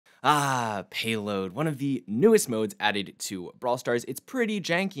Payload, one of the newest modes added to Brawl Stars. It's pretty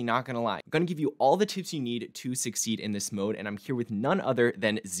janky, not gonna lie. I'm gonna give you all the tips you need to succeed in this mode, and I'm here with none other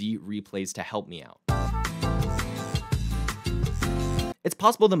than Z Replays to help me out. It's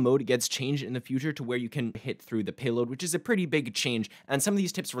possible the mode gets changed in the future to where you can hit through the payload, which is a pretty big change, and some of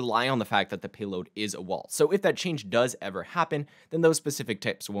these tips rely on the fact that the payload is a wall. So if that change does ever happen, then those specific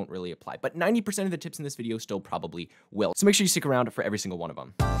tips won't really apply. But 90% of the tips in this video still probably will. So make sure you stick around for every single one of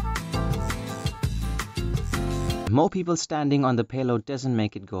them. More people standing on the payload doesn't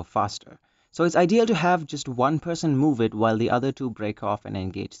make it go faster. So it's ideal to have just one person move it while the other two break off and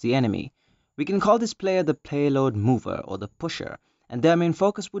engage the enemy. We can call this player the payload mover or the pusher, and their main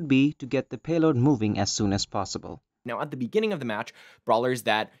focus would be to get the payload moving as soon as possible. Now, at the beginning of the match, brawlers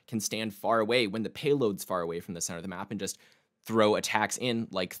that can stand far away when the payload's far away from the center of the map and just throw attacks in,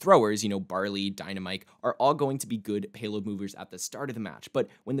 like throwers, Barley, Dynamite, are all going to be good payload movers at the start of the match. But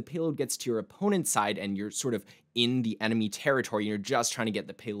when the payload gets to your opponent's side and you're sort of in the enemy territory, you're just trying to get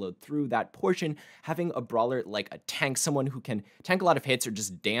the payload through that portion, having a brawler like a tank, someone who can tank a lot of hits or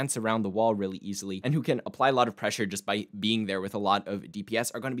just dance around the wall really easily, and who can apply a lot of pressure just by being there with a lot of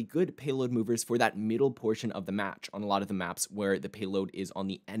DPS, are going to be good payload movers for that middle portion of the match on a lot of the maps where the payload is on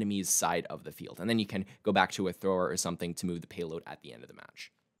the enemy's side of the field. And then you can go back to a thrower or something to move the payload at the end of the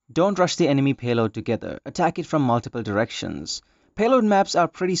match. Don't rush the enemy payload together. Attack it from multiple directions. Payload maps are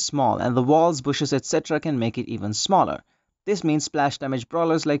pretty small, and the walls, bushes, etc. can make it even smaller. This means splash damage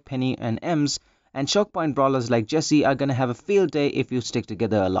brawlers like Penny and Ems and choke point brawlers like Jessie are gonna have a field day if you stick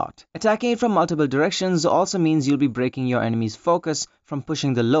together a lot. Attacking it from multiple directions also means you'll be breaking your enemy's focus from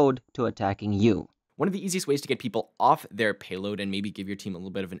pushing the load to attacking you. One of the easiest ways to get people off their payload and maybe give your team a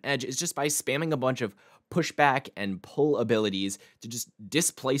little bit of an edge is just by spamming a bunch of pushback and pull abilities to just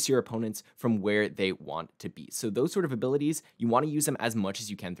displace your opponents from where they want to be. So those sort of abilities, you want to use them as much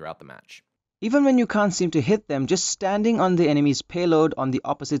as you can throughout the match. Even when you can't seem to hit them, just standing on the enemy's payload on the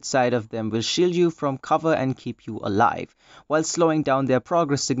opposite side of them will shield you from cover and keep you alive, while slowing down their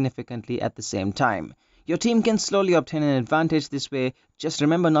progress significantly at the same time. Your team can slowly obtain an advantage this way. Just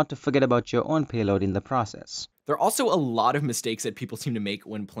remember not to forget about your own payload in the process. There are also a lot of mistakes that people seem to make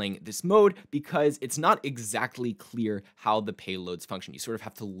when playing this mode because it's not exactly clear how the payloads function. You sort of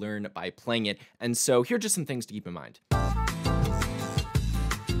have to learn by playing it. And so here are just some things to keep in mind.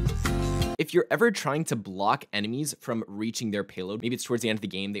 If you're ever trying to block enemies from reaching their payload, maybe it's towards the end of the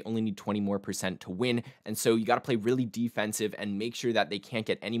game, they only need 20 more % to win, and so you got to play really defensive and make sure that they can't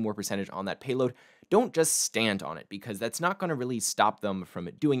get any more percentage on that payload. Don't just stand on it, because that's not going to really stop them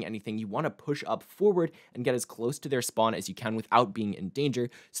from doing anything. You want to push up forward and get as close to their spawn as you can without being in danger,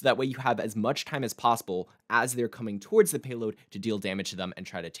 so that way you have as much time as possible as they're coming towards the payload to deal damage to them and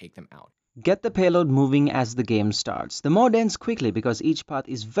try to take them out. Get the payload moving as the game starts. The mode ends quickly because each path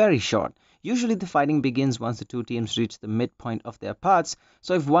is very short. Usually the fighting begins once the two teams reach the midpoint of their paths,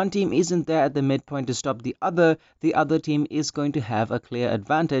 so if one team isn't there at the midpoint to stop the other team is going to have a clear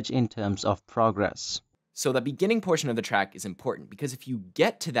advantage in terms of progress. So the beginning portion of the track is important because if you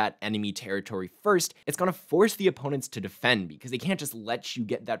get to that enemy territory first, it's going to force the opponents to defend because they can't just let you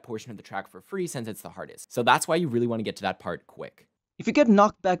get that portion of the track for free since it's the hardest. So that's why you really want to get to that part quick. If you get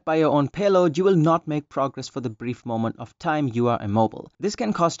knocked back by your own payload, you will not make progress for the brief moment of time you are immobile. This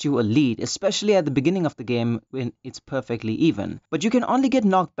can cost you a lead, especially at the beginning of the game when it's perfectly even. But you can only get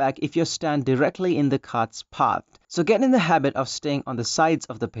knocked back if you stand directly in the cart's path. So get in the habit of staying on the sides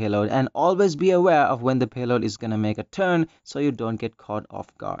of the payload and always be aware of when the payload is gonna make a turn so you don't get caught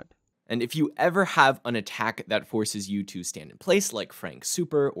off guard. And if you ever have an attack that forces you to stand in place, like Frank's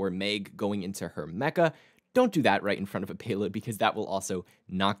Super or Meg going into her mecha, don't do that right in front of a payload because that will also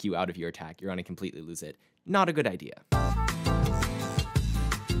knock you out of your attack. You're going to completely lose it. Not a good idea.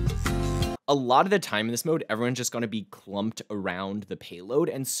 A lot of the time in this mode, everyone's just going to be clumped around the payload,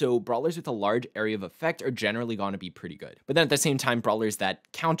 and so brawlers with a large area of effect are generally going to be pretty good. But then at the same time, brawlers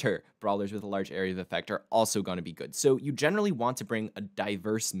that counter brawlers with a large area of effect are also going to be good. So you generally want to bring a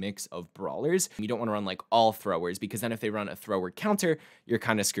diverse mix of brawlers. You don't want to run like all throwers, because then if they run a thrower counter, you're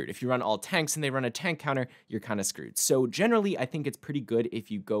kind of screwed. If you run all tanks and they run a tank counter, you're kind of screwed. So generally, I think it's pretty good if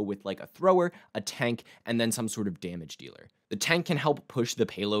you go with like a thrower, a tank, and then some sort of damage dealer. The tank can help push the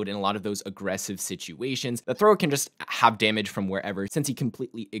payload in a lot of those aggressive situations. The thrower can just have damage from wherever, since he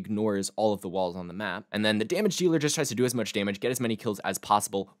completely ignores all of the walls on the map. And then the damage dealer just tries to do as much damage, get as many kills as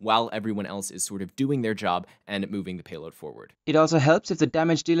possible, while everyone else is sort of doing their job and moving the payload forward. It also helps if the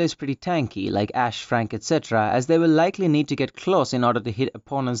damage dealer is pretty tanky, like Ashe, Frank, etc., as they will likely need to get close in order to hit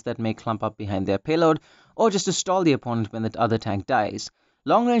opponents that may clump up behind their payload, or just to stall the opponent when the other tank dies.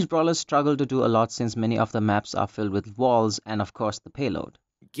 Long-range brawlers struggle to do a lot since many of the maps are filled with walls and of course the payload.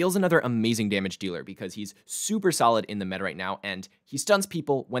 Gale's another amazing damage dealer because he's super solid in the meta right now, and he stuns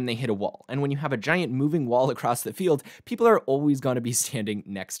people when they hit a wall. And when you have a giant moving wall across the field, people are always going to be standing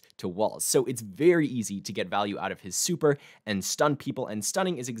next to walls. So it's very easy to get value out of his super and stun people, and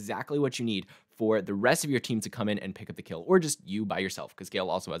stunning is exactly what you need for the rest of your team to come in and pick up the kill, or just you by yourself, because Gale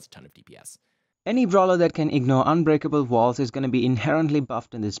also has a ton of DPS. Any brawler that can ignore unbreakable walls is going to be inherently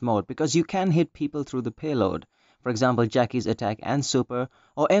buffed in this mode because you can hit people through the payload. For example, Jackie's attack and super,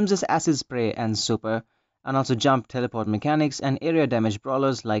 or Emz's acid spray and super, and also jump, teleport mechanics, and area damage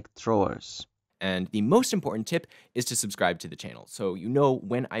brawlers like throwers. And the most important tip is to subscribe to the channel so you know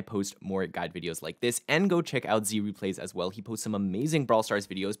when I post more guide videos like this, and go check out Z Replays as well. He posts some amazing Brawl Stars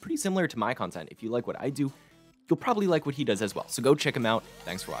videos, pretty similar to my content. If you like what I do, you'll probably like what he does as well. So go check him out.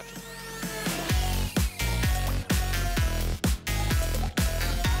 Thanks for watching.